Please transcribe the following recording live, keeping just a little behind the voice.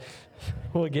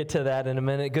We'll get to that in a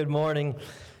minute. Good morning,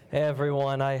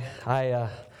 everyone. I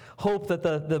hope that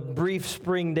the brief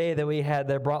spring day that we had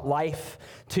there brought life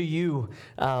to you,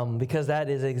 because that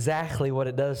is exactly what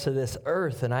it does to this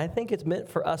earth, and I think it's meant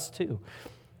for us too.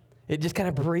 It just kind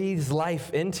of breathes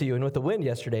life into you. And with the wind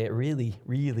yesterday, it really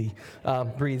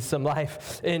breathes some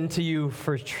life into you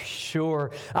for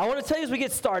sure. I want to tell you as we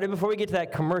get started, before we get to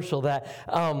that commercial, that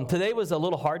today was a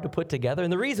little hard to put together.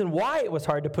 And the reason why it was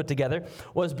hard to put together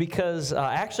was because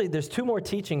actually there's two more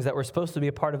teachings that were supposed to be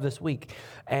a part of this week.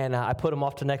 And I put them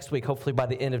off to next week. Hopefully by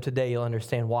the end of today, you'll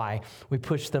understand why we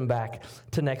pushed them back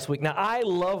to next week. Now, I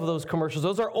love those commercials.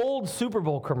 Those are old Super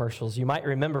Bowl commercials. You might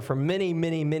remember from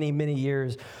many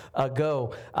years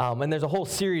ago. And there's a whole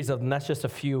series of them. That's just a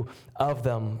few of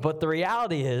them. But the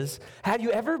reality is, have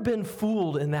you ever been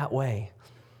fooled in that way?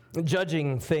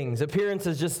 Judging things.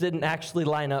 Appearances just didn't actually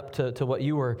line up to what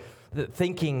you were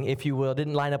thinking, if you will.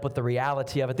 Didn't line up with the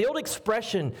reality of it. The old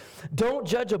expression, don't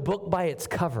judge a book by its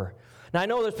cover. Now, I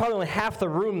know there's probably only half the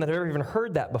room that have ever even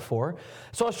heard that before.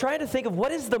 So I was trying to think of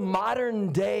what is the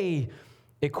modern day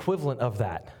equivalent of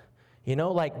that. You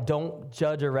know, like, don't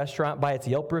judge a restaurant by its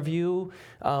Yelp review.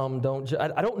 I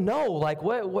don't know, like,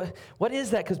 what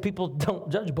is that? Because people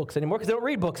don't judge books anymore, because they don't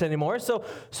read books anymore. So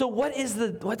what's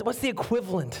the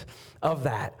equivalent of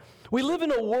that? We live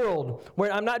in a world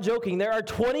where, I'm not joking, there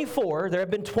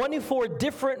have been 24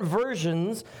 different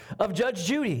versions of Judge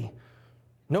Judy.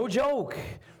 No joke.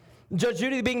 Judge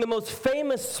Judy being the most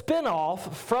famous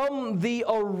spinoff from the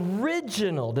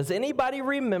original. Does anybody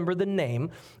remember the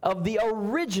name of the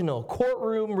original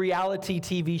courtroom reality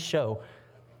TV show?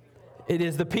 It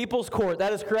is The People's Court.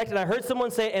 That is correct. And I heard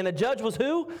someone say, and the judge was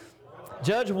who?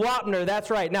 Judge Wapner. That's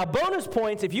right. Now, bonus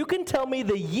points, if you can tell me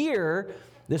the year,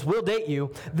 this will date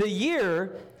you, the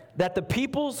year that The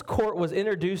People's Court was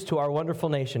introduced to our wonderful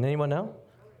nation. Anyone know?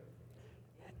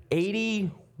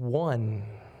 81.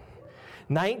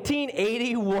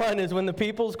 1981 is when the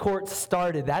People's Court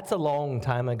started. That's a long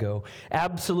time ago.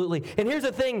 Absolutely. And here's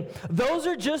the thing. Those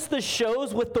are just the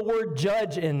shows with the word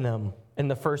judge in them in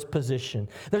the first position.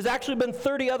 There's actually been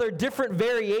 30 other different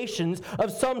variations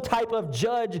of some type of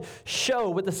judge show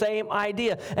with the same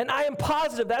idea. And I am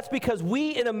positive that's because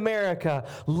we in America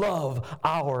love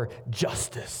our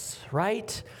justice,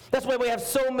 right? That's why we have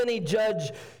so many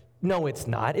No, it's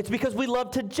not. It's because we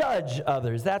love to judge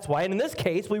others. That's why. And in this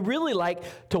case, we really like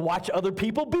to watch other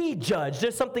people be judged.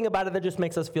 There's something about it that just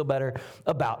makes us feel better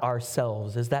about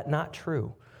ourselves. Is that not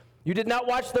true? You did not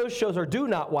watch those shows, or do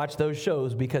not watch those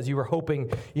shows, because you were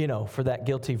hoping, for that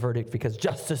guilty verdict because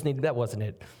justice needed. That wasn't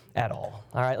it at all.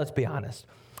 All right, let's be honest.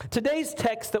 Today's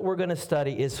text that we're going to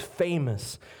study is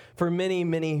famous for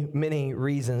many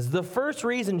reasons. The first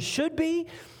reason should be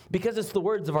because it's the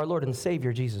words of our Lord and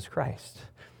Savior, Jesus Christ.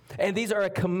 And these are a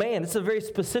command. It's a very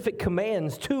specific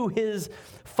commands to his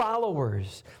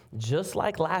followers. Just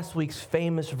like last week's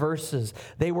famous verses,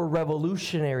 they were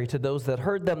revolutionary to those that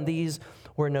heard them. These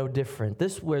were no different.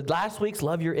 Last week's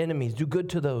love your enemies, do good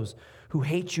to those who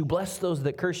hate you, bless those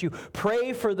that curse you,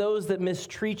 pray for those that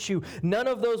mistreat you. None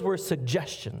of those were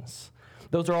suggestions.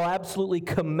 Those are all absolutely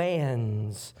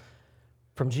commands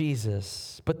from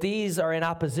Jesus. But these are in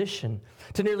opposition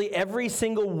to nearly every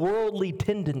single worldly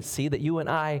tendency that you and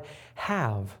I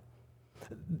have.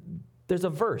 There's a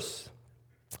verse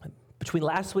between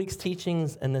last week's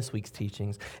teachings and this week's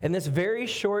teachings. And this very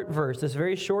short verse, this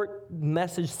very short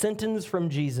message sentence from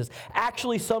Jesus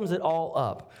actually sums it all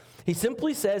up. He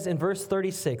simply says in verse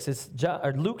 36,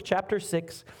 Luke chapter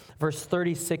 6, verse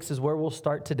 36 is where we'll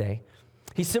start today.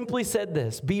 He simply said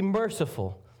this, be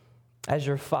merciful as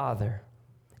your Father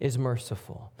is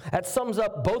merciful. That sums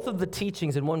up both of the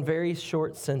teachings in one very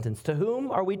short sentence. To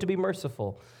whom are we to be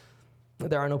merciful?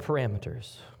 There are no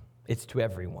parameters. It's to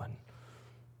everyone.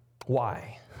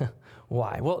 Why?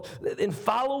 Why? Well, in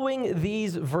following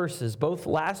these verses, both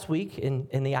last week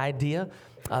in the idea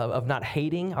of not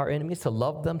hating our enemies, to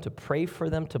love them, to pray for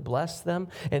them, to bless them,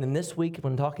 and in this week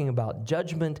when talking about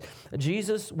judgment,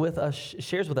 Jesus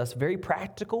shares with us very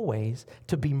practical ways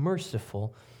to be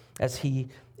merciful as he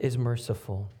is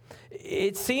merciful.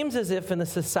 It seems as if in the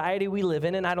society we live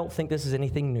in, and I don't think this is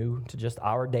anything new to just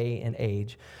our day and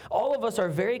age, all of us are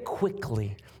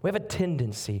we have a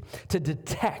tendency to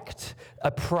detect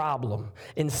a problem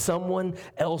in someone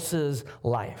else's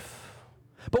life.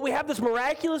 But we have this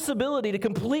miraculous ability to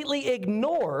completely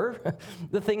ignore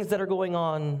the things that are going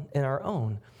on in our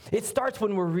own. It starts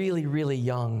when we're really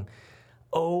young.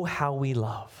 Oh, how we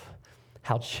love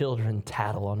how children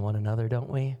tattle on one another, don't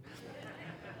we?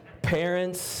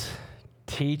 Parents,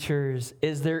 teachers,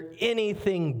 is there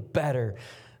anything better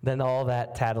than all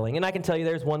that tattling. And I can tell you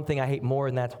there's one thing I hate more,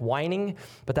 and that's whining,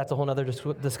 but that's a whole other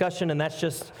discussion, and that's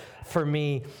just, for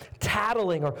me,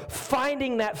 tattling or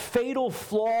finding that fatal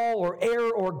flaw or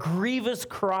error or grievous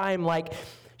crime like,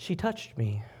 she touched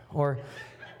me, or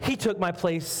he took my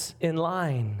place in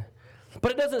line.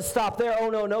 But it doesn't stop there. Oh,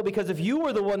 no, because if you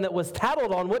were the one that was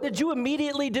tattled on, what did you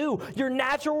immediately do? Your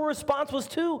natural response was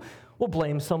to, well,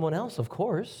 blame someone else, of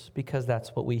course, because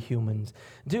that's what we humans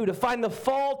do, to find the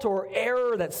fault or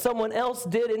error that someone else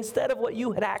did instead of what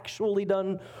you had actually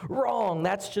done wrong.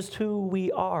 That's just who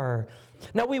we are.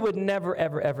 Now, we would never,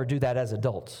 ever, ever do that as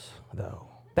adults, though.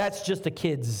 That's just a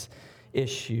kid's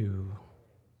issue,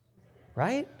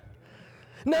 right?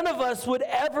 None of us would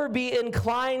ever be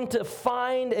inclined to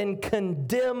find and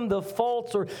condemn the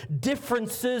faults or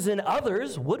differences in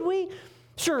others, would we?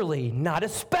 Surely not,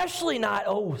 especially not,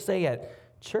 say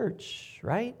at church,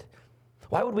 right?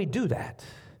 Why would we do that?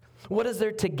 What is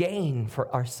there to gain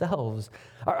for ourselves?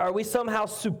 Are we somehow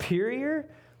superior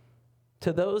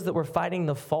to those that we're finding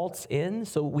the faults in,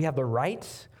 so we have the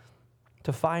right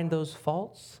to find those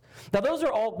faults? Now, those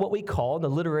are all what we call in the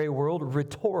literary world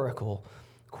rhetorical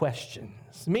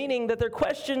questions, meaning that they're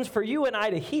questions for you and I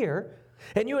to hear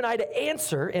and you and I to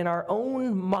answer in our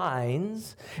own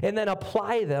minds and then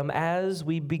apply them as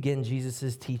we begin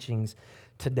Jesus' teachings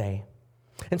today.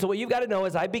 And so what you've got to know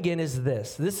as I begin is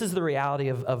this. This is the reality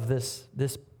of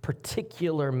this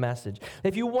particular message.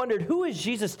 If you wondered, who is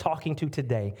Jesus talking to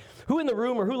today? Who in the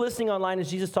room or who listening online is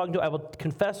Jesus talking to? I will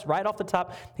confess right off the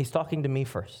top, he's talking to me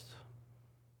first.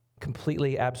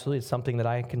 Completely, absolutely, it's something that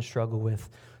I can struggle with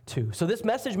too. So this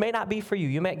message may not be for you.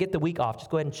 You might get the week off.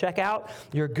 Just go ahead and check out.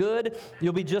 You're good.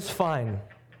 You'll be just fine.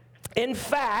 In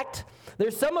fact,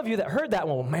 there's some of you that heard that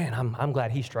one. Well, man, I'm glad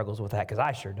he struggles with that because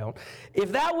I sure don't.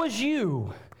 If that was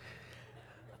you,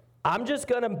 I'm just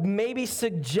going to maybe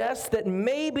suggest that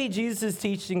maybe Jesus'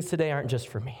 teachings today aren't just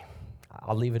for me.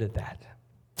 I'll leave it at that.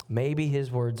 Maybe his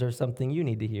words are something you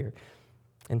need to hear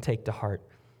and take to heart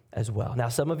as well. Now,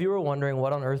 some of you are wondering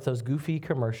what on earth those goofy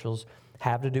commercials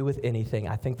have to do with anything.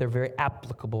 I think they're very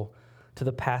applicable to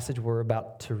the passage we're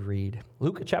about to read.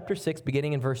 Luke chapter 6,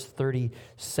 beginning in verse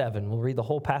 37. We'll read the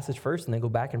whole passage first and then go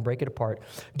back and break it apart.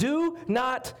 Do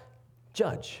not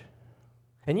judge,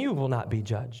 and you will not be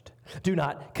judged. Do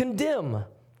not condemn,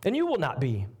 and you will not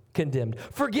be condemned.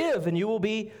 Forgive, and you will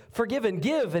be forgiven.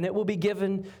 Give, and it will be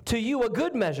given to you. A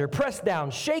good measure, pressed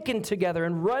down, shaken together,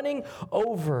 and running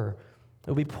over, it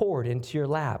will be poured into your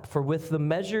lap. For with the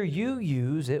measure you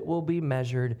use, it will be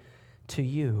measured to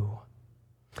you.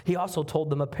 He also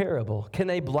told them a parable. Can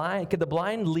the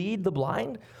blind lead the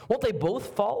blind? Won't they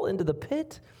both fall into the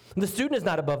pit? The student is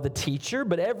not above the teacher,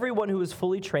 but everyone who is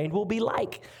fully trained will be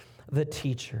like the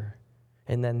teacher.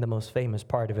 And then the most famous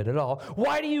part of it all.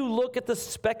 Why do you look at the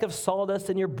speck of sawdust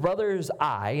in your brother's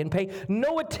eye and pay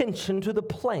no attention to the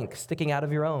plank sticking out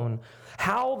of your own?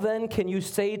 How then can you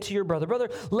say to your brother, brother,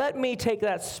 let me take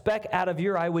that speck out of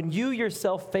your eye when you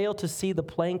yourself fail to see the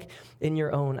plank in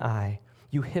your own eye?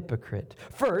 You hypocrite.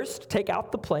 First, take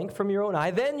out the plank from your own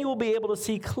eye, then you will be able to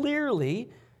see clearly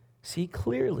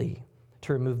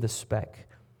to remove the speck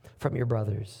from your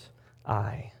brother's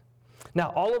eye.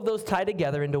 Now, all of those tie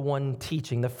together into one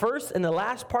teaching. The first and the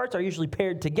last parts are usually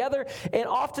paired together, and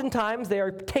oftentimes they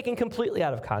are taken completely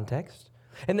out of context,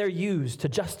 and they're used to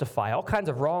justify all kinds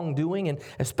of wrongdoing and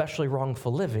especially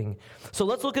wrongful living. So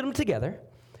let's look at them together,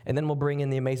 and then we'll bring in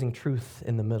the amazing truth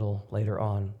in the middle later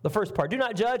on. The first part, do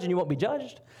not judge, and you won't be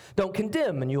judged. Don't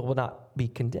condemn, and you will not be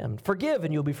condemned. Forgive,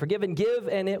 and you'll be forgiven. Give,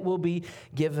 and it will be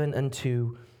given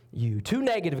unto you. Two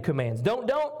negative commands.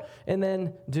 Don't, and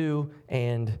then do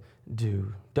and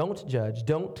do. Don't judge,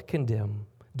 don't condemn,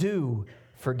 do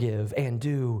forgive, and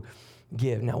do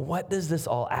give. Now, what does this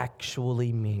all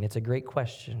actually mean? It's a great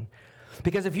question.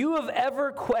 Because if you have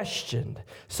ever questioned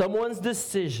someone's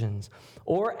decisions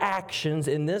or actions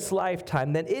in this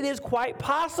lifetime, then it is quite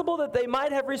possible that they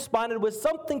might have responded with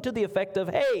something to the effect of,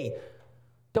 hey,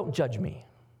 don't judge me.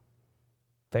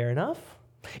 Fair enough?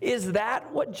 Is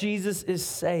that what Jesus is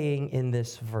saying in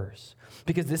this verse?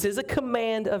 Because this is a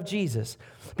command of Jesus.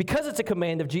 Because it's a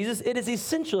command of Jesus, it is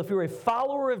essential if you're a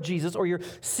follower of Jesus or you're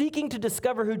seeking to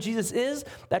discover who Jesus is,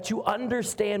 that you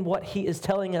understand what he is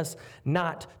telling us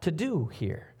not to do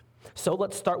here. So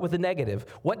let's start with the negative.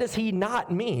 What does he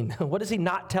not mean? What is he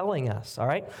not telling us, all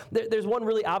right? There's one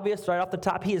really obvious right off the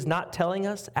top. He is not telling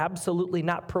us, absolutely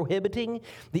not prohibiting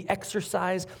the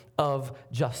exercise of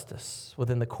justice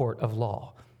within the court of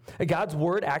law. God's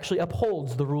word actually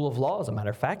upholds the rule of law. As a matter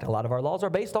of fact, a lot of our laws are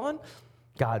based on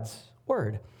God's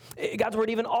word. God's word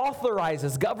even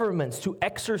authorizes governments to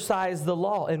exercise the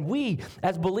law. And we,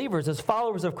 as believers, as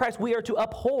followers of Christ, we are to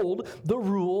uphold the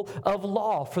rule of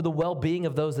law for the well-being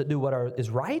of those that do what is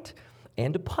right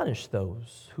and to punish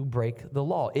those who break the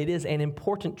law. It is an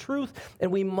important truth, and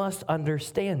we must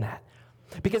understand that.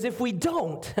 Because if we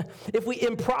don't, if we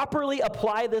improperly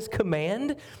apply this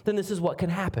command, then this is what can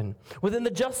happen. Within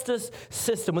the justice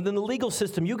system, within the legal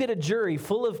system, you get a jury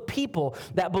full of people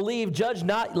that believe, judge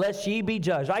not lest ye be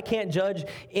judged. I can't judge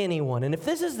anyone. And if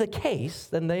this is the case,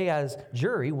 then they as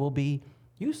jury will be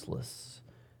useless.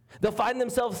 They'll find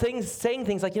themselves saying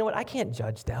things like, you know what, I can't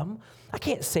judge them. I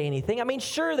can't say anything. I mean,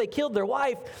 sure, they killed their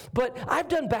wife, but I've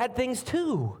done bad things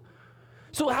too.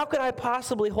 So how could I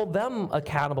possibly hold them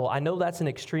accountable? I know that's an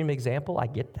extreme example. I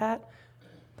get that.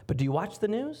 But do you watch the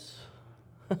news?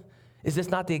 Is this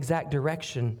not the exact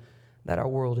direction that our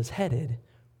world is headed?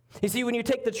 You see, when you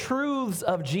take the truths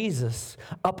of Jesus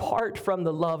apart from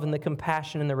the love and the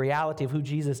compassion and the reality of who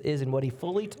Jesus is and what he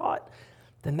fully taught,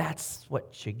 then that's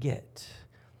what you get.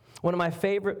 One of my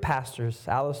favorite pastors,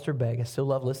 Alistair Begg, I still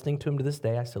love listening to him to this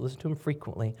day. I still listen to him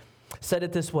frequently. Said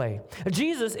it this way: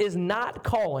 Jesus is not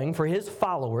calling for his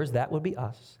followers, that would be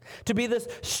us, to be this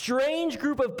strange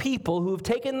group of people who have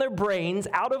taken their brains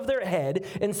out of their head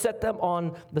and set them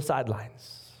on the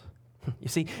sidelines. You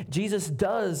see, Jesus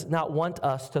does not want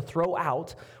us to throw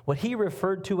out what he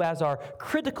referred to as our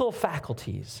critical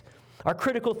faculties, our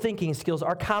critical thinking skills,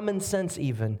 our common sense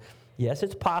even. Yes,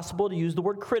 it's possible to use the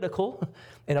word critical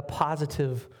in a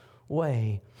positive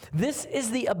way. This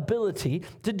is the ability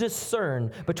to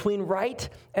discern between right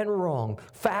and wrong,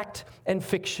 fact and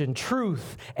fiction,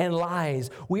 truth and lies.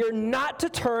 We are not to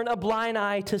turn a blind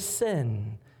eye to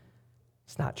sin.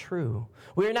 It's not true.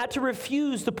 We are not to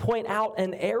refuse to point out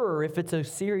an error if it's a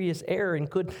serious error and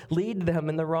could lead them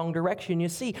in the wrong direction. You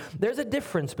see, there's a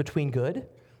difference between good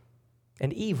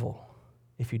and evil.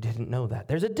 If you didn't know that,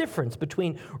 there's a difference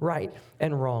between right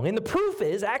and wrong. And the proof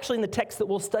is actually in the text that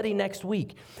we'll study next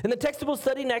week. In the text that we'll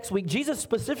study next week, Jesus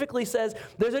specifically says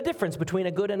there's a difference between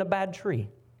a good and a bad tree.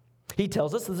 He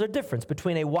tells us there's a difference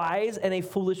between a wise and a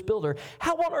foolish builder.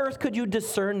 How on earth could you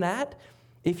discern that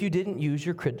if you didn't use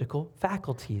your critical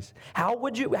faculties?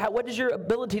 What is your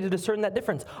ability to discern that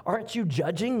difference? Aren't you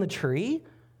judging the tree?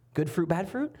 Good fruit, bad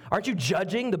fruit? Aren't you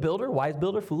judging the builder, wise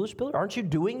builder, foolish builder? Aren't you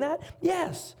doing that?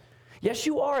 Yes. Yes,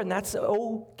 you are, and that's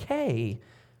okay.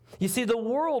 You see, the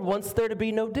world wants there to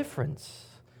be no difference.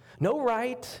 No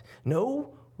right,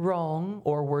 no wrong,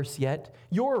 or worse yet,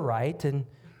 you're right and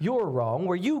you're wrong,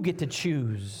 where you get to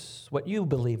choose what you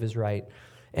believe is right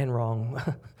and wrong.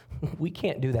 We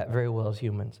can't do that very well as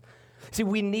humans. See,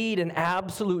 we need an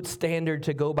absolute standard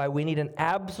to go by. We need an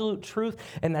absolute truth,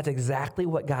 and that's exactly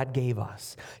what God gave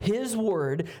us. His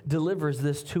word delivers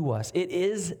this to us. It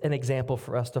is an example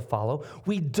for us to follow.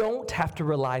 We don't have to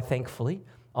rely, thankfully,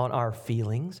 on our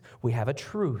feelings. We have a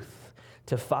truth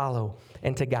to follow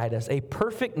and to guide us, a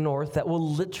perfect north that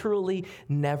will literally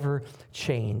never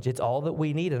change. It's all that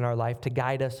we need in our life to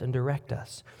guide us and direct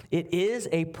us. It is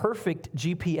a perfect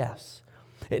GPS.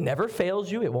 It never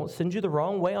fails you. It won't send you the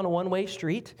wrong way on a one-way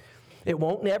street. It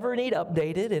won't never need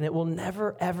updated, and it will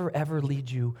never, ever, ever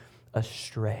lead you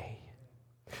astray.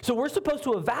 So we're supposed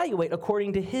to evaluate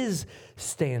according to his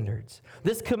standards.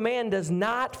 This command does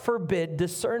not forbid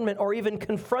discernment or even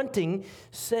confronting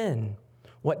sin.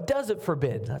 What does it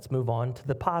forbid? Let's move on to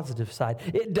the positive side.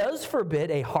 It does forbid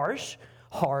a harsh,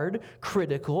 hard,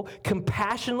 critical,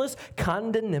 compassionless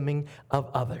condemning of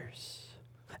others.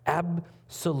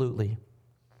 Absolutely.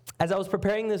 As I was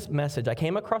preparing this message, I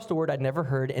came across a word I'd never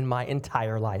heard in my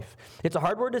entire life. It's a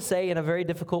hard word to say and a very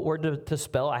difficult word to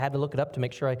spell. I had to look it up to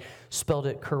make sure I spelled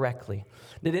it correctly.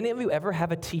 Did any of you ever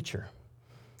have a teacher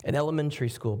in elementary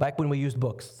school, back when we used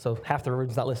books? So half the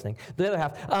room's not listening. The other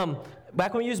half,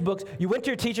 back when we used books, you went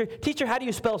to your teacher, "Teacher, how do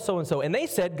you spell so-and-so?" And they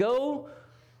said, "Go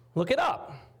look it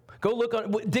up. Go look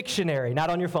on dictionary,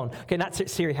 not on your phone." Okay, not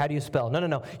Siri, how do you spell? No.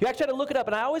 You actually had to look it up,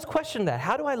 and I always questioned that.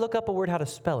 How do I look up a word, how to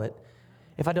spell it,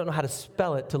 if I don't know how to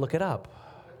spell it to look it up?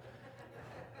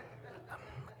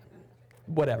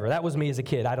 Whatever, that was me as a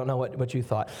kid. I don't know what you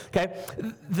thought. Okay,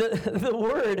 the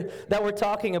word that we're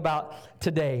talking about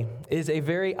today is a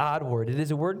very odd word. It is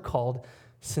a word called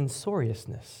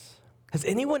censoriousness. Has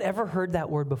anyone ever heard that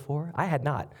word before? I had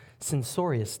not.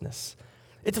 Censoriousness.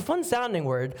 It's a fun-sounding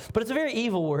word, but it's a very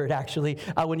evil word, actually,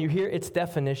 when you hear its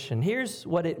definition. Here's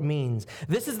what it means.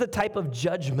 This is the type of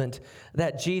judgment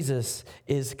that Jesus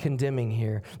is condemning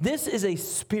here. This is a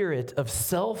spirit of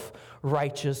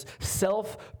self-righteous,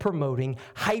 self-promoting,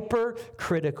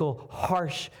 hypercritical,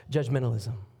 harsh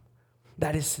judgmentalism.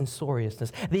 That is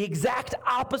censoriousness. The exact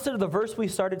opposite of the verse we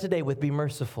started today with, "Be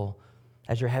merciful."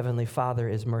 as your heavenly Father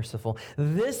is merciful.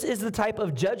 This is the type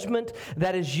of judgment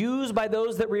that is used by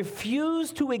those that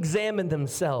refuse to examine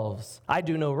themselves. I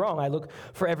do no wrong. I look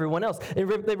for everyone else. They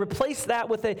replace that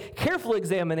with a careful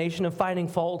examination of finding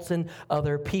faults in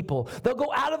other people. They'll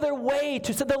go out of their way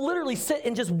they'll literally sit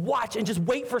and just watch and just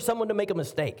wait for someone to make a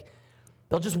mistake.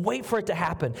 They'll just wait for it to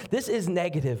happen. This is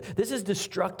negative. This is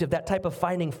destructive, that type of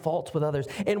finding faults with others.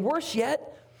 And worse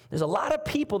yet, there's a lot of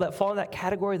people that fall in that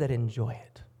category that enjoy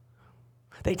it.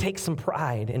 They take some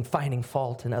pride in finding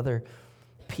fault in other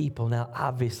people. Now,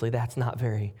 obviously, that's not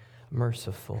very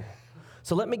merciful.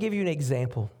 So let me give you an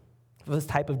example of this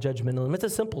type of judgmentalism. It's a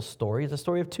simple story. It's a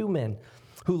story of two men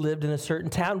who lived in a certain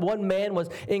town. One man was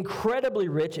incredibly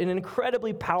rich, an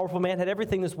incredibly powerful man, had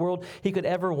everything this world he could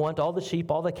ever want, all the sheep,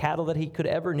 all the cattle that he could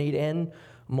ever need, and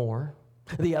more.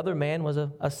 The other man was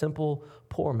a simple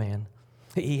poor man.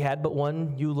 He had but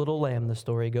one ewe little lamb, the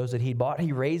story goes, that he bought.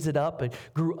 He raised it up and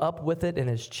grew up with it and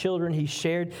his children. He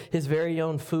shared his very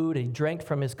own food. He drank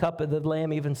from his cup, and the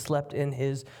lamb even slept in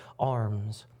his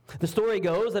arms. The story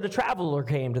goes that a traveler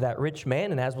came to that rich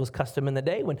man, and as was custom in the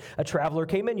day, when a traveler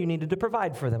came in, you needed to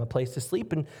provide for them a place to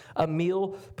sleep and a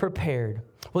meal prepared.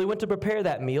 Well, he went to prepare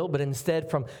that meal, but instead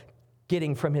from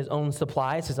getting from his own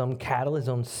supplies, his own cattle, his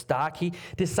own stock, he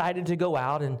decided to go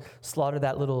out and slaughter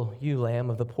that little ewe lamb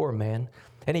of the poor man,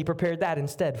 and he prepared that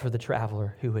instead for the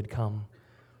traveler who had come.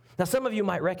 Now, some of you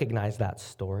might recognize that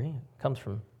story. It comes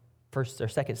from 1st or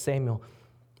 2nd Samuel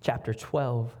chapter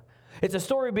 12. It's a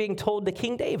story being told to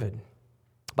King David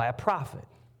by a prophet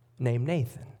named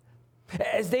Nathan.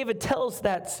 As David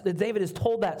is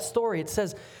told that story, it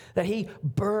says that he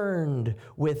burned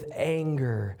with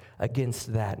anger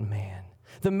against that man.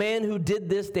 The man who did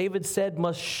this, David said,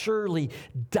 must surely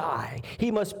die. He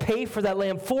must pay for that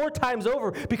lamb 4 times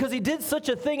over because he did such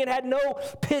a thing and had no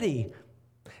pity.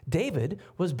 David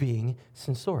was being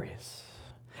censorious.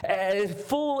 At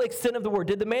full extent of the word.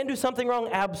 Did the man do something wrong?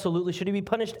 Absolutely. Should he be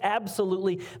punished?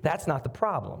 Absolutely. That's not the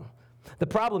problem. The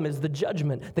problem is the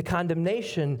judgment, the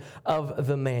condemnation of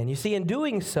the man. You see, in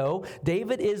doing so,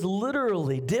 David is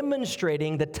literally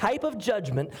demonstrating the type of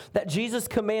judgment that Jesus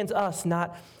commands us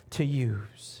not to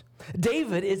use.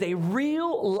 David is a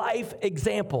real-life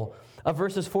example of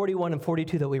verses 41 and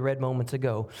 42 that we read moments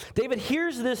ago. David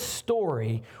hears this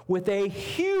story with a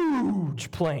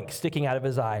huge plank sticking out of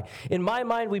his eye. In my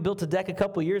mind, we built a deck a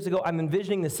couple years ago. I'm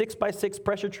envisioning the 6x6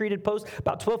 pressure-treated post,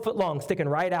 about 12 foot long, sticking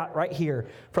right here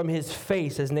from his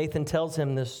face as Nathan tells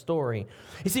him this story.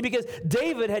 You see, because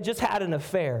David had just had an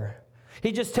affair.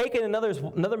 He'd just taken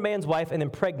another man's wife and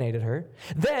impregnated her.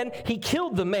 Then he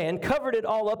killed the man, covered it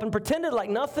all up, and pretended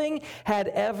like nothing had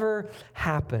ever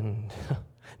happened.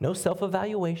 No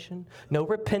self-evaluation, no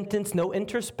repentance, no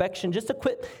introspection, just a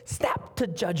quick snap to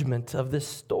judgment of this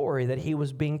story that he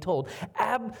was being told.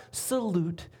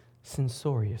 Absolute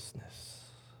censoriousness.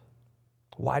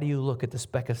 Why do you look at the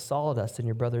speck of sawdust in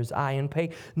your brother's eye and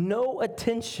pay no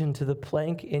attention to the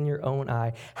plank in your own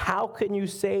eye? How can you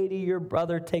say to your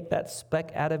brother, take that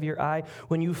speck out of your eye,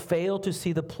 when you fail to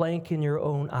see the plank in your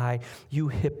own eye, you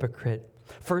hypocrite?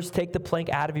 First take the plank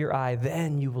out of your eye,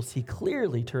 then you will see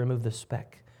clearly to remove the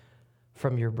speck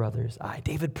from your brother's eye.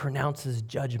 David pronounces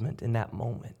judgment in that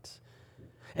moment.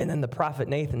 And then the prophet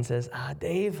Nathan says,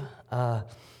 Dave,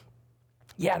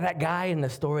 yeah, that guy in the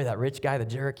story, that rich guy, the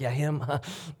jerk, yeah, him,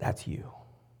 that's you.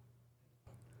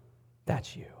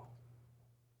 That's you.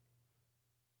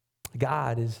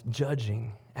 God is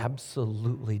judging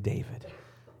absolutely David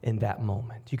in that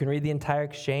moment. You can read the entire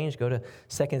exchange. Go to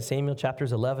 2 Samuel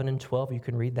chapters 11 and 12. You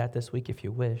can read that this week if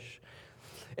you wish.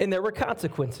 And there were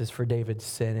consequences for David's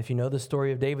sin. If you know the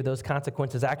story of David, those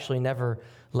consequences actually never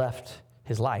left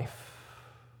his life.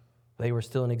 They were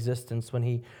still in existence when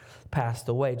he passed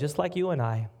away. Just like you and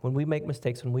I, when we make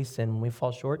mistakes, when we sin, when we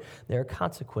fall short, there are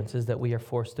consequences that we are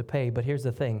forced to pay. But here's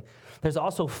the thing. There's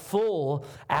also full,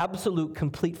 absolute,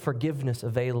 complete forgiveness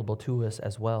available to us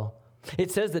as well. It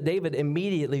says that David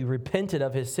immediately repented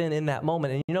of his sin in that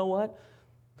moment. And you know what?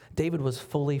 David was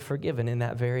fully forgiven in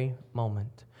that very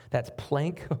moment. That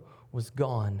plank was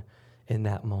gone in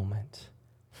that moment.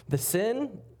 The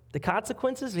sin, the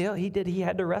consequences, he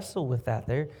had to wrestle with that.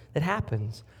 It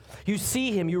happens. You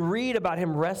see him, you read about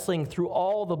him wrestling through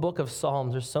all the book of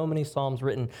Psalms. There's so many Psalms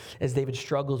written as David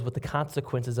struggles with the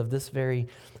consequences of this very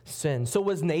sin. So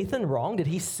was Nathan wrong? Did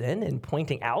he sin in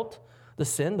pointing out the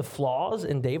sin, the flaws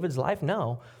in David's life?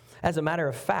 No. As a matter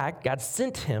of fact, God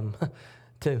sent him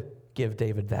to give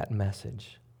David that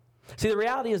message. See, the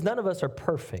reality is none of us are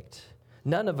perfect.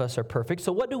 None of us are perfect.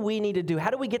 So what do we need to do? How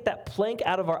do we get that plank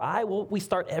out of our eye? Well, we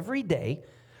start every day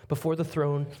before the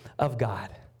throne of God.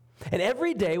 And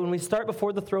every day when we start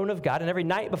before the throne of God, and every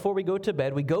night before we go to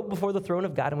bed, we go before the throne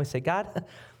of God and we say, God,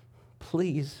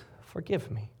 please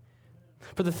forgive me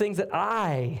for the things that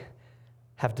I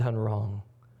have done wrong.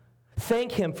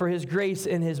 Thank him for his grace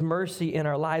and his mercy in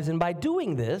our lives. And by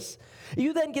doing this,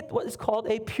 you then get what is called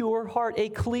a pure heart, a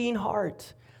clean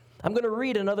heart. I'm going to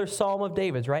read another Psalm of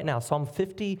David's right now, Psalm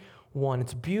 51.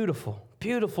 It's beautiful,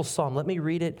 beautiful psalm. Let me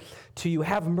read it to you.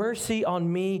 Have mercy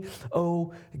on me,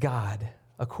 O God,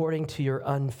 according to your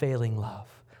unfailing love.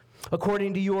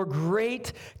 According to your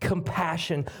great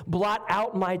compassion, blot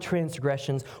out my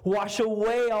transgressions, wash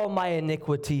away all my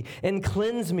iniquity, and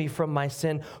cleanse me from my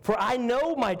sin. For I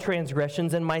know my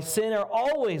transgressions and my sin are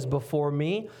always before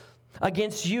me.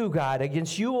 Against you, God,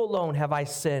 against you alone have I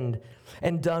sinned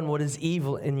and done what is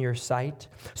evil in your sight.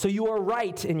 So you are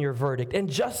right in your verdict and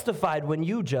justified when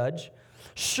you judge.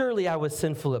 Surely I was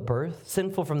sinful at birth,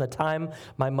 sinful from the time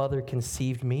my mother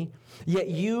conceived me. Yet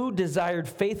you desired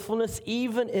faithfulness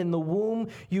even in the womb.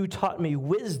 You taught me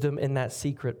wisdom in that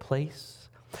secret place.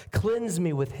 Cleanse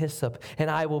me with hyssop, and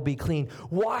I will be clean.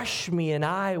 Wash me, and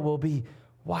I will be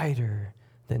whiter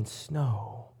than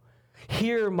snow.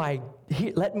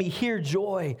 Let me hear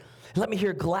joy. Let me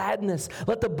hear gladness.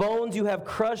 Let the bones you have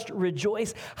crushed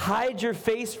rejoice. Hide your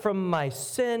face from my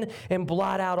sin and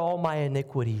blot out all my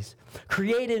iniquities.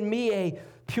 Create in me a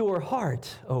pure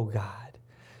heart, O God,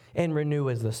 and renew,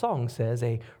 as the song says,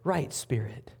 a right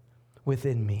spirit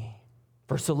within me.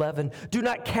 Verse 11, do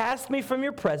not cast me from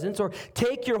your presence or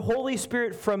take your Holy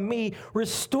Spirit from me.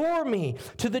 Restore me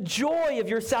to the joy of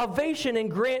your salvation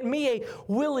and grant me a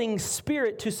willing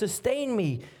spirit to sustain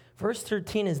me. Verse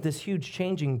 13 is this huge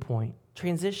changing point,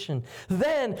 transition.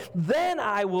 Then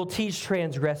I will teach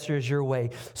transgressors your way,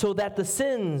 so that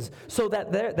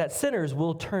sinners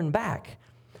will turn back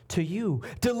to you.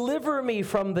 Deliver me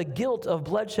from the guilt of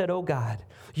bloodshed, O God.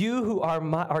 You who are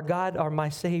our God are my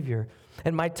Savior,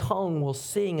 and my tongue will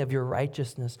sing of your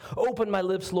righteousness. Open my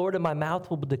lips, Lord, and my mouth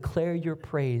will declare your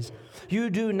praise. You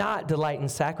do not delight in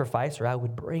sacrifice, or I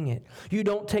would bring it. You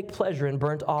don't take pleasure in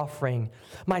burnt offering.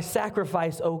 My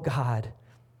sacrifice, O God,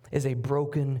 is a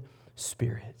broken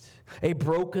spirit, a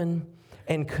broken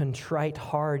and contrite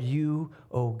heart. You,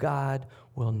 O God,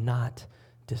 will not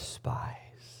despise.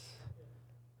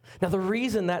 Now, the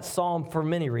reason that psalm, for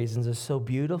many reasons, is so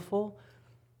beautiful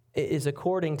is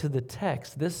according to the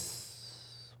text. This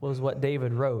was what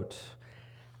David wrote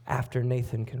after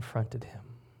Nathan confronted him.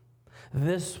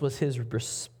 This was his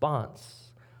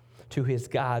response to his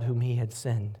God whom he had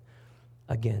sinned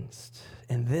against.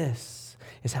 And this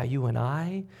is how you and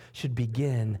I should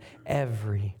begin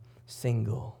every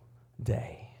single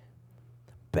day,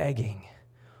 begging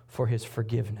for his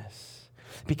forgiveness.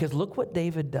 Because look what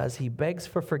David does. He begs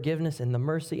for forgiveness and the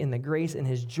mercy and the grace and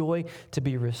his joy to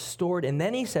be restored. And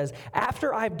then he says,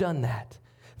 after I've done that,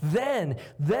 then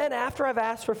after I've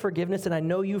asked for forgiveness and I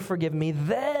know you forgive me,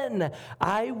 then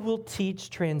I will teach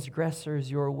transgressors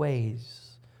your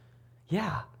ways.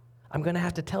 Yeah, I'm going to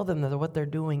have to tell them that what they're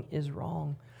doing is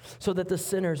wrong so that the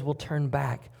sinners will turn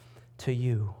back to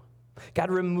you.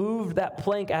 God removed that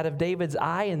plank out of David's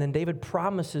eye, and then David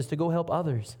promises to go help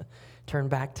others turn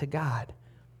back to God.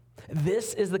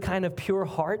 This is the kind of pure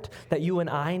heart that you and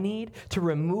I need to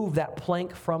remove that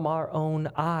plank from our own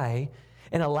eye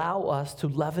and allow us to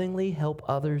lovingly help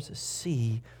others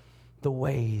see the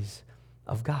ways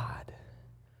of God.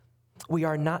 We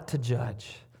are not to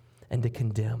judge and to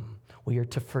condemn. We are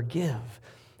to forgive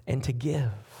and to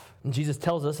give. And Jesus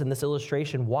tells us in this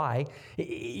illustration why.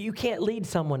 You can't lead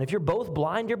someone. If you're both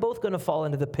blind, you're both going to fall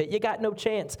into the pit. You got no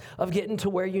chance of getting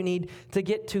to where you need to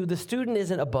get to. The student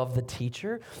isn't above the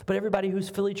teacher, but everybody who's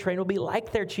fully trained will be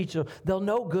like their teacher. They'll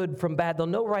know good from bad. They'll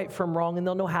know right from wrong, and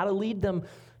they'll know how to lead them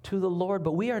to the Lord.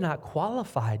 But we are not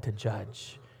qualified to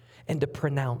judge and to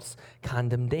pronounce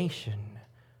condemnation.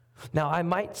 Now, I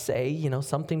might say,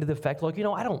 something to the effect, like,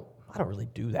 I don't really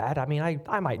do that. I mean,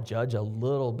 I might judge a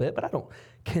little bit, but I don't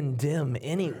condemn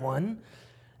anyone.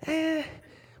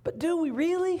 But do we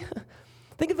really?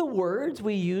 Think of the words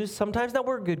we use sometimes. Now,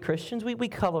 we're good Christians. We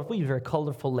use very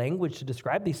colorful language to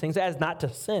describe these things, as not to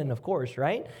sin, of course,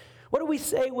 right? What do we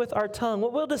say with our tongue?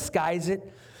 Well, we'll disguise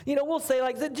it. We'll say,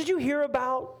 like, did you hear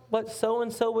about what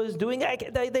so-and-so was doing?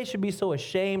 They should be so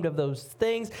ashamed of those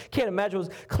things. Can't imagine.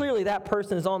 Clearly, that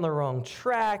person is on the wrong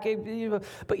track.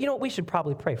 But we should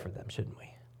probably pray for them, shouldn't we?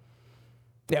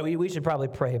 Yeah, we should probably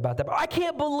pray about that. But I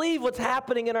can't believe what's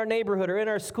happening in our neighborhood or in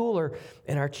our school or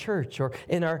in our church or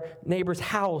in our neighbor's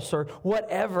house or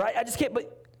whatever. I just can't,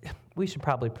 but we should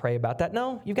probably pray about that.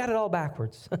 No, you got it all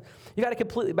backwards. You got it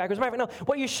completely backwards. No,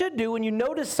 what you should do when you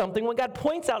notice something, when God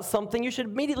points out something, you should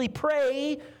immediately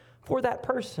pray for that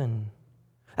person.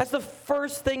 That's the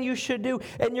first thing you should do.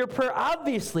 And your prayer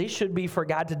obviously should be for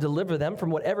God to deliver them from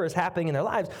whatever is happening in their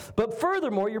lives. But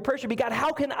furthermore, your prayer should be, God,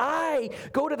 how can I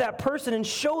go to that person and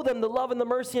show them the love and the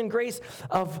mercy and grace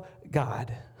of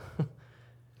God?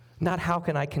 Not how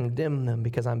can I condemn them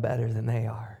because I'm better than they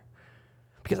are.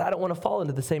 Because I don't want to fall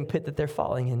into the same pit that they're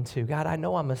falling into. God, I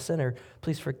know I'm a sinner.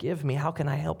 Please forgive me. How can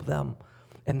I help them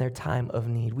in their time of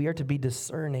need? We are to be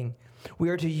discerning. We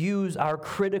are to use our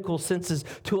critical senses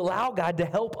to allow God to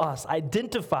help us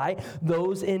identify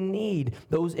those in need,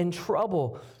 those in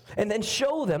trouble, and then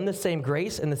show them the same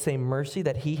grace and the same mercy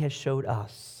that he has showed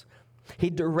us. He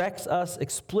directs us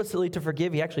explicitly to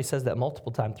forgive. He actually says that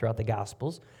multiple times throughout the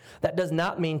Gospels. That does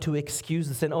not mean to excuse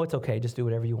the sin. Oh, it's okay, just do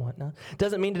whatever you want. No. It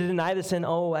doesn't mean to deny the sin.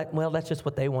 Oh, well, that's just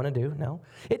what they want to do. No.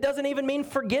 It doesn't even mean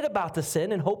forget about the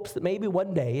sin in hopes that maybe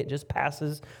one day it just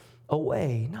passes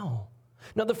away. No.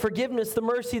 No, the forgiveness, the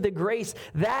mercy, the grace,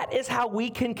 that is how we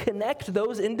can connect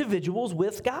those individuals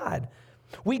with God.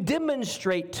 We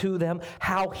demonstrate to them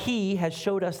how he has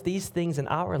showed us these things in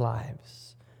our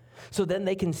lives. So then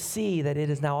they can see that it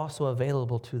is now also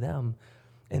available to them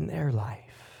in their life.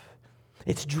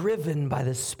 It's driven by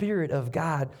the Spirit of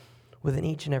God within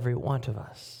each and every one of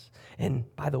us.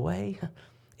 And by the way,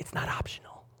 it's not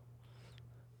optional.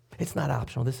 It's not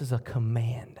optional. This is a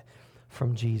command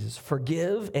from Jesus.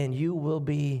 Forgive and you will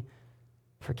be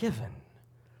forgiven.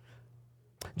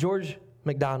 George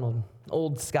MacDonald,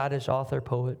 old Scottish author,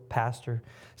 poet, pastor,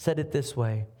 said it this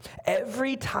way: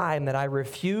 every time that I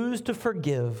refuse to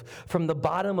forgive from the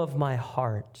bottom of my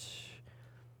heart,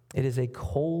 it is a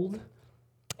cold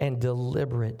and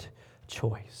deliberate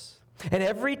choice. And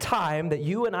every time that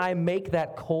you and I make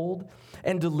that cold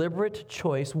and deliberate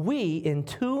choice, we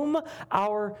entomb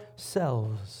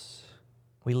ourselves.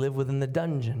 We live within the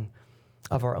dungeon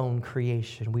of our own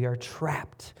creation. We are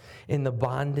trapped in the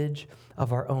bondage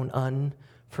of our own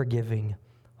unforgiving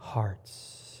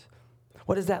hearts.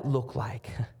 What does that look like?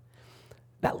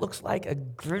 That looks like a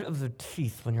grit of the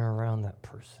teeth when you're around that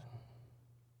person.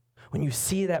 When you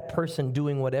see that person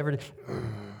doing whatever,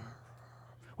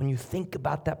 when you think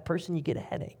about that person, you get a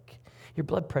headache. Your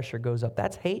blood pressure goes up.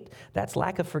 That's hate. That's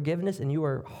lack of forgiveness, and you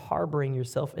are harboring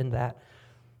yourself in that.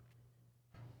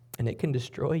 And it can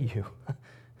destroy you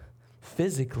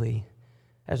physically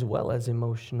as well as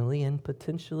emotionally and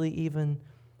potentially even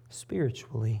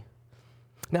spiritually.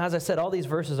 Now, as I said, all these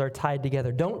verses are tied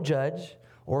together. Don't judge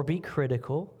or be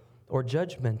critical or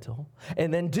judgmental,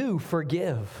 and then do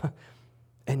forgive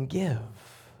and give.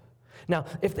 Now,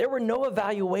 if there were no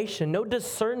evaluation, no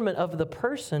discernment of the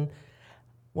person,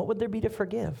 what would there be to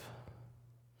forgive?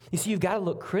 You see, you've got to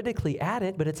look critically at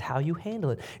it, but it's how you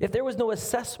handle it. If there was no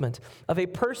assessment of a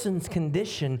person's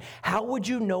condition, how would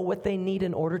you know what they need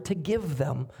in order to give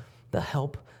them the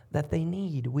help that they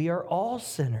need? We are all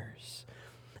sinners.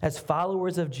 As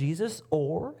followers of Jesus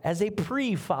or as a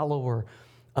pre-follower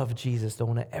of Jesus. Don't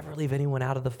want to ever leave anyone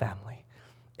out of the family.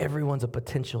 Everyone's a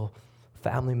potential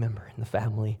family member in the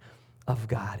family of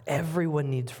God. Everyone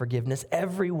needs forgiveness.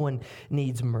 Everyone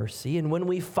needs mercy. And when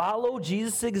we follow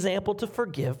Jesus' example to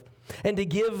forgive and to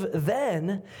give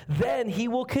then he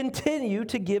will continue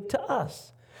to give to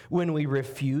us. When we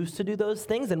refuse to do those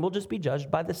things, then we'll just be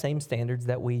judged by the same standards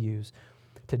that we use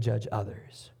to judge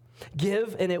others.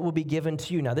 Give, and it will be given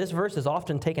to you. Now, this verse is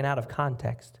often taken out of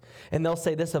context, and they'll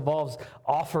say this involves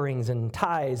offerings and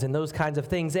tithes and those kinds of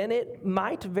things, and it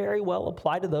might very well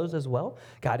apply to those as well.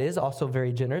 God is also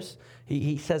very generous.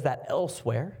 He says that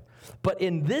elsewhere. But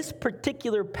in this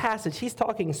particular passage, he's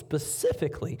talking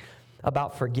specifically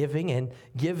about forgiving and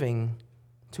giving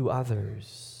to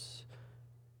others.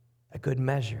 A good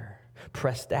measure,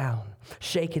 pressed down,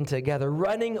 shaken together,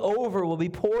 running over will be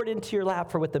poured into your lap,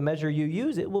 for with the measure you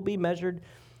use, it will be measured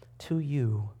to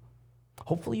you.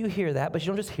 Hopefully you hear that, but you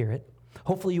don't just hear it.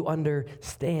 Hopefully you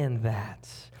understand that.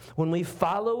 When we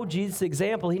follow Jesus'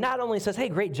 example, he not only says, hey,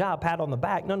 great job, pat on the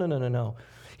back. No.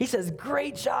 He says,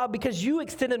 great job because you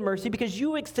extended mercy. Because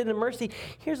you extended mercy,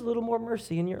 here's a little more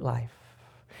mercy in your life.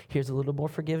 Here's a little more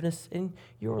forgiveness in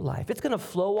your life. It's going to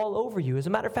flow all over you. As a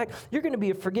matter of fact, you're going to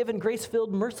be a forgiven,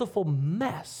 grace-filled, merciful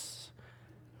mess.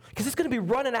 Because it's going to be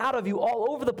running out of you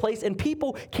all over the place, and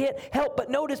people can't help but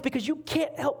notice because you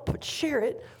can't help but share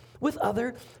it with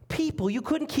other people. You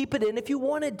couldn't keep it in if you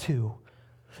wanted to.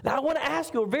 Now, I want to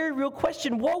ask you a very real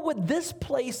question. What would this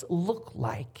place look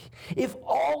like if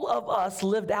all of us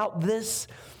lived out this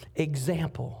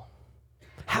example?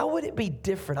 How would it be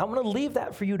different? I'm going to leave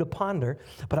that for you to ponder,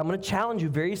 but I'm going to challenge you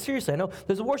very seriously. I know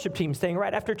there's a worship team staying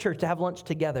right after church to have lunch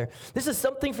together. This is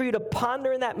something for you to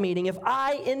ponder in that meeting. If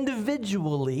I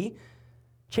individually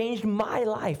changed my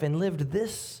life and lived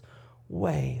this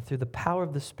way through the power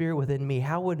of the Spirit within me,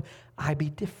 how would I be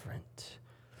different?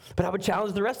 But I would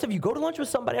challenge the rest of you, go to lunch with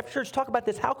somebody after church, talk about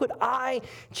this. How could I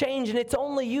change? And it's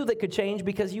only you that could change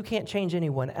because you can't change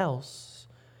anyone else.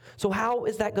 So how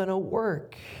is that going to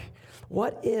work?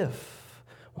 What if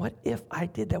I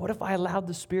did that? What if I allowed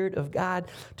the Spirit of God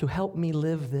to help me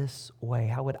live this way?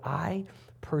 How would I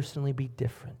personally be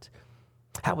different?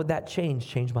 How would that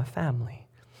change my family?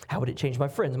 How would it change my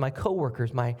friends, my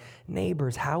coworkers, my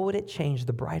neighbors? How would it change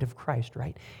the bride of Christ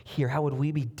right here? How would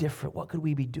we be different? What could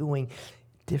we be doing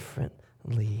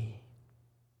differently?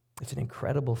 It's an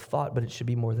incredible thought, but it should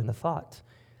be more than a thought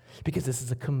because this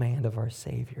is a command of our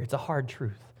Savior. It's a hard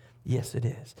truth. Yes, it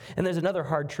is. And there's another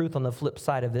hard truth on the flip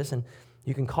side of this, and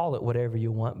you can call it whatever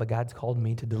you want, but God's called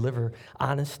me to deliver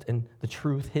honest and the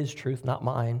truth, his truth, not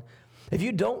mine. If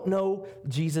you don't know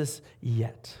Jesus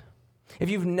yet, if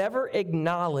you've never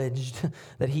acknowledged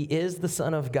that he is the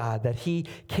Son of God, that he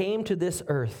came to this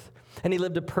earth and he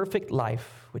lived a perfect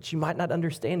life, which you might not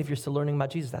understand if you're still learning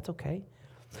about Jesus, that's okay.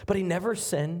 But he never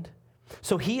sinned.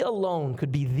 So he alone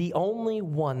could be the only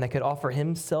one that could offer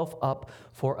himself up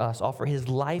for us, offer his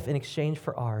life in exchange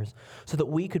for ours, so that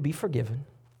we could be forgiven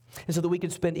and so that we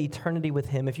could spend eternity with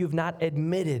him. If you've not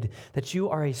admitted that you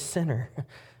are a sinner,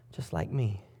 just like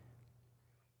me,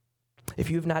 if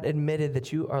you've not admitted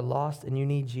that you are lost and you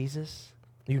need Jesus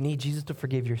to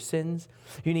forgive your sins,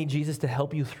 you need Jesus to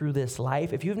help you through this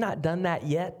life, if you've not done that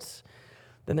yet,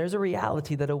 then there's a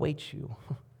reality that awaits you.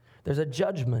 There's a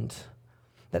judgment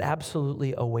that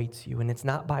absolutely awaits you, and it's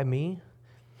not by me,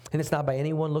 and it's not by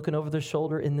anyone looking over their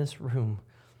shoulder in this room.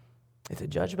 It's a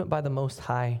judgment by the Most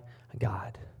High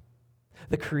God,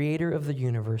 the creator of the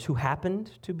universe, who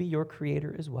happened to be your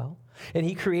creator as well. And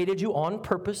he created you on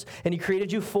purpose, and he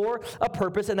created you for a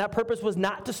purpose, and that purpose was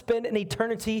not to spend an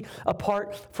eternity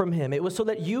apart from him. It was so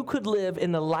that you could live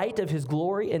in the light of his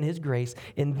glory and his grace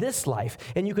in this life,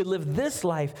 and you could live this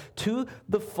life to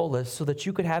the fullest so that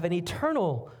you could have an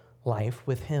eternal life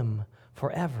with him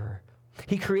forever.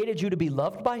 He created you to be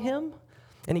loved by him,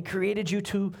 and he created you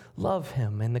to love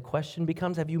him. And the question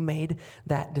becomes, have you made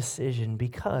that decision?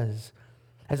 Because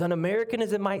as un-American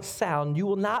as it might sound, you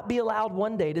will not be allowed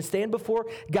one day to stand before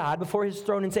God, before his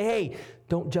throne, and say, hey,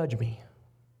 don't judge me.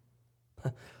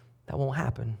 That won't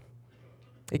happen.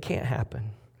 It can't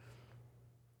happen.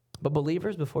 But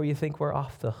believers, before you think we're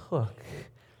off the hook,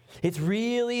 it's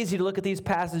real easy to look at these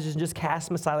passages and just cast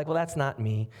them aside like, well, that's not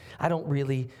me. I don't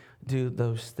really do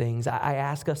those things. I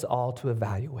ask us all to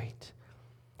evaluate,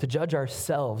 to judge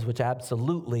ourselves, which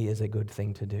absolutely is a good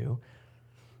thing to do,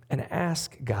 and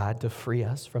ask God to free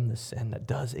us from the sin that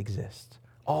does exist.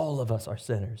 All of us are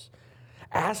sinners.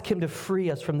 Ask him to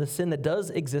free us from the sin that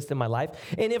does exist in my life.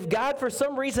 And if God, for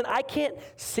some reason, I can't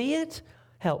see it,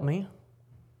 help me.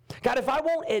 God, if I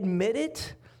won't admit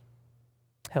it,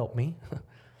 help me.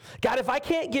 God, if I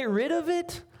can't get rid of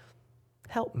it,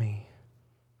 help me.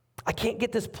 I can't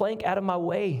get this plank out of my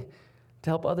way to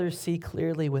help others see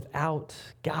clearly without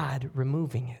God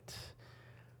removing it.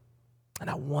 And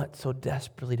I want so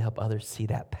desperately to help others see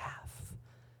that path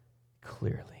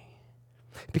clearly.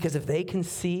 Because if they can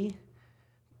see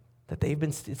that they've been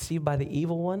deceived by the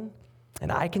evil one,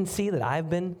 and I can see that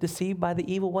I've been deceived by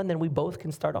the evil one, then we both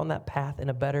can start on that path in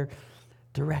a better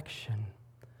direction.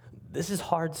 This is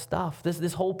hard stuff.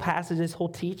 This whole passage, this whole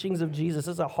teachings of Jesus,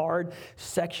 this is a hard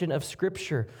section of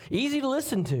Scripture. Easy to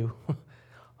listen to,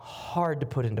 hard to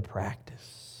put into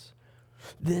practice.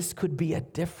 This could be a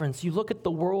difference. You look at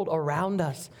the world around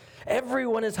us.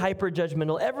 Everyone is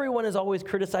hyper-judgmental. Everyone is always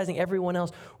criticizing everyone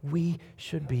else. We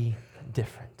should be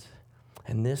different.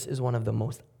 And this is one of the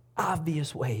most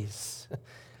obvious ways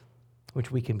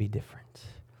which we can be different.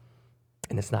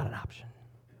 And it's not an option.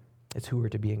 It's who we're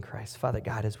to be in Christ. Father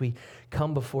God, as we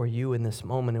come before you in this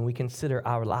moment and we consider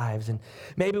our lives, and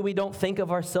maybe we don't think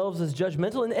of ourselves as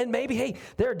judgmental, and maybe, hey,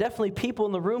 there are definitely people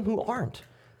in the room who aren't.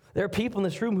 There are people in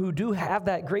this room who do have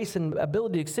that grace and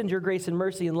ability to extend your grace and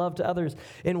mercy and love to others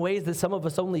in ways that some of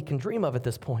us only can dream of at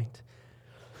this point.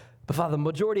 But Father, the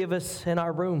majority of us in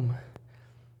our room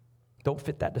don't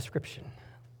fit that description.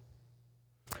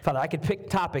 Father, I could pick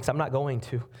topics. I'm not going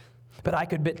to. But I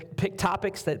could pick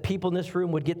topics that people in this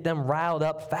room would get them riled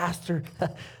up faster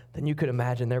than you could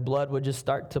imagine. Their blood would just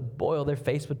start to boil. Their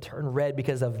face would turn red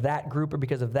because of that group or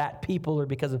because of that people or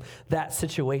because of that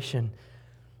situation.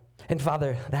 And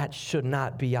Father, that should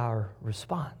not be our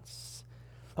response.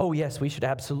 Oh, yes, we should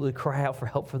absolutely cry out for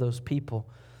help for those people.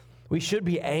 We should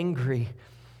be angry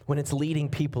when it's leading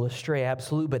people astray,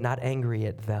 absolutely, but not angry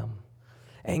at them.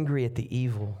 Angry at the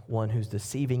evil one who's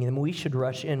deceiving. And we should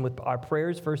rush in with our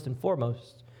prayers first and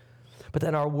foremost, but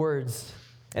then our words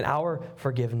and our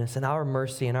forgiveness and our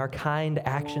mercy and our kind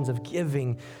actions of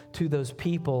giving to those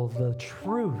people the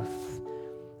truth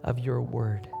of your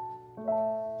word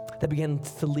that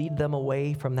begins to lead them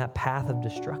away from that path of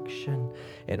destruction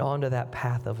and onto that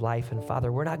path of life. And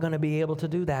Father, we're not going to be able to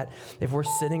do that if we're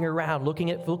sitting around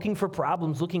looking for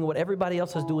problems, looking at what everybody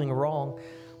else is doing wrong.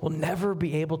 We'll never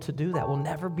be able to do that. We'll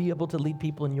never be able to lead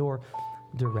people in your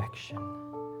direction.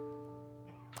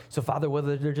 So Father,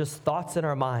 whether they're just thoughts in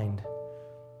our mind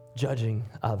judging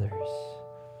others,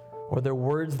 or they're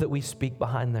words that we speak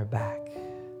behind their back,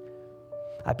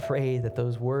 I pray that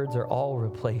those words are all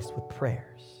replaced with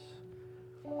prayers.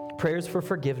 Prayers for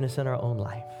forgiveness in our own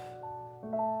life.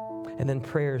 And then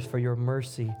prayers for your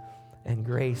mercy and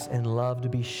grace and love to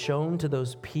be shown to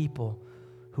those people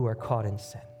who are caught in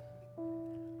sin.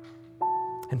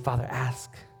 And Father,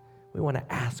 we want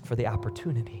to ask for the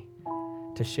opportunity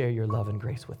to share your love and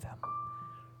grace with them.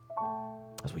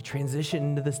 As we transition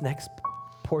into this next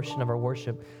portion of our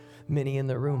worship, many in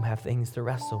the room have things to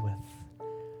wrestle with.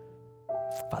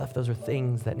 Father, if those are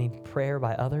things that need prayer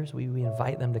by others, we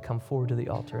invite them to come forward to the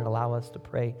altar and allow us to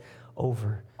pray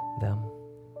over them.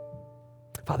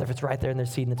 Father, if it's right there in their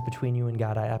seat and it's between you and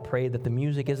God, I pray that the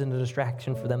music isn't a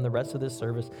distraction for them the rest of this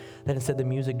service, that instead the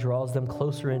music draws them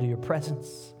closer into your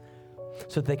presence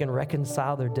so that they can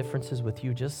reconcile their differences with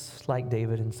you, just like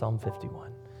David in Psalm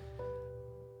 51.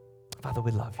 Father,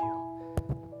 we love you,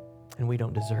 and we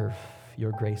don't deserve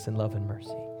your grace and love and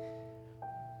mercy,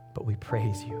 but we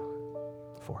praise you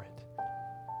for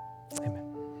it. Amen.